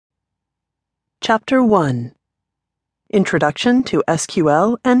Chapter 1 Introduction to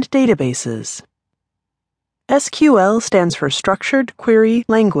SQL and Databases. SQL stands for Structured Query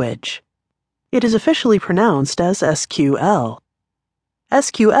Language. It is officially pronounced as SQL.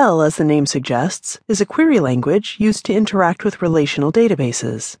 SQL, as the name suggests, is a query language used to interact with relational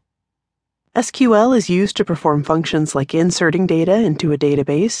databases. SQL is used to perform functions like inserting data into a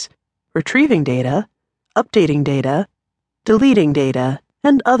database, retrieving data, updating data, deleting data,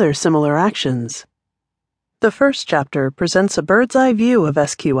 and other similar actions. The first chapter presents a bird's-eye view of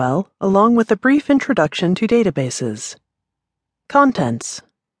SQL along with a brief introduction to databases. Contents.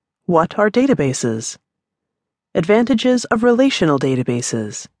 What are databases? Advantages of relational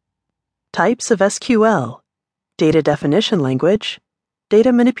databases. Types of SQL. Data definition language.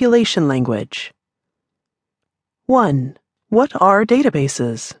 Data manipulation language. 1. What are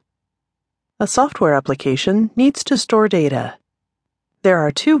databases? A software application needs to store data. There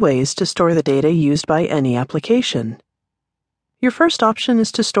are two ways to store the data used by any application. Your first option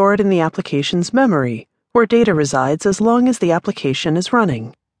is to store it in the application's memory, where data resides as long as the application is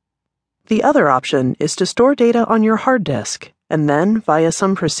running. The other option is to store data on your hard disk, and then, via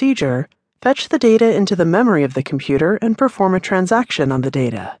some procedure, fetch the data into the memory of the computer and perform a transaction on the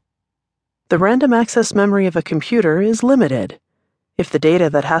data. The random access memory of a computer is limited. If the data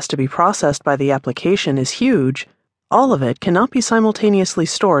that has to be processed by the application is huge, all of it cannot be simultaneously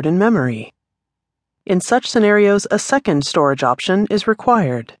stored in memory. In such scenarios, a second storage option is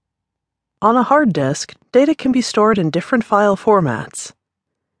required. On a hard disk, data can be stored in different file formats.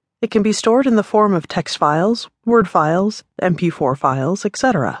 It can be stored in the form of text files, Word files, MP4 files,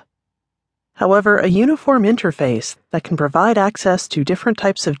 etc. However, a uniform interface that can provide access to different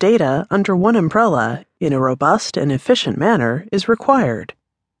types of data under one umbrella in a robust and efficient manner is required.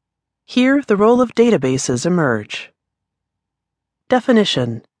 Here, the role of databases emerge.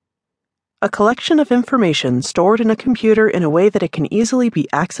 Definition: a collection of information stored in a computer in a way that it can easily be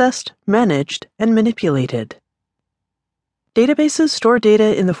accessed, managed, and manipulated. Databases store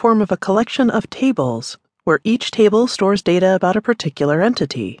data in the form of a collection of tables, where each table stores data about a particular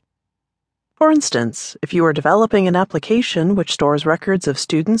entity. For instance, if you are developing an application which stores records of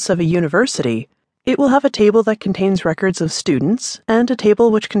students of a university, it will have a table that contains records of students and a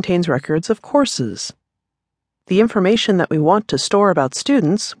table which contains records of courses. The information that we want to store about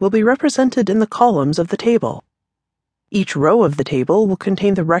students will be represented in the columns of the table. Each row of the table will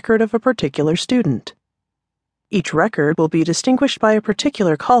contain the record of a particular student. Each record will be distinguished by a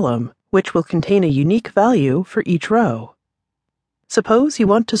particular column, which will contain a unique value for each row. Suppose you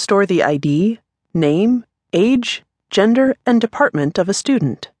want to store the ID, name, age, gender, and department of a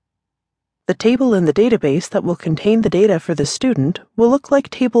student. The table in the database that will contain the data for the student will look like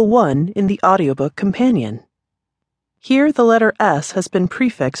Table 1 in the Audiobook companion. Here, the letter S has been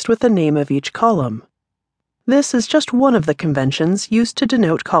prefixed with the name of each column. This is just one of the conventions used to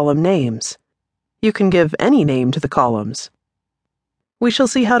denote column names. You can give any name to the columns. We shall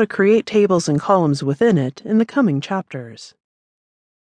see how to create tables and columns within it in the coming chapters.